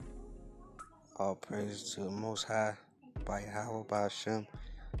All praise to the Most High, by Yahweh, by Hashem,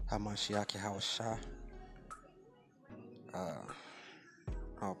 Hamashiach Yahweh Shah.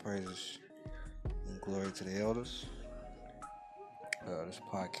 All praises and glory to the elders. This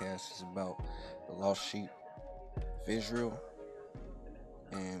podcast is about the lost sheep of Israel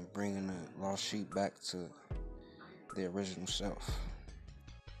and bringing the lost sheep back to their original self.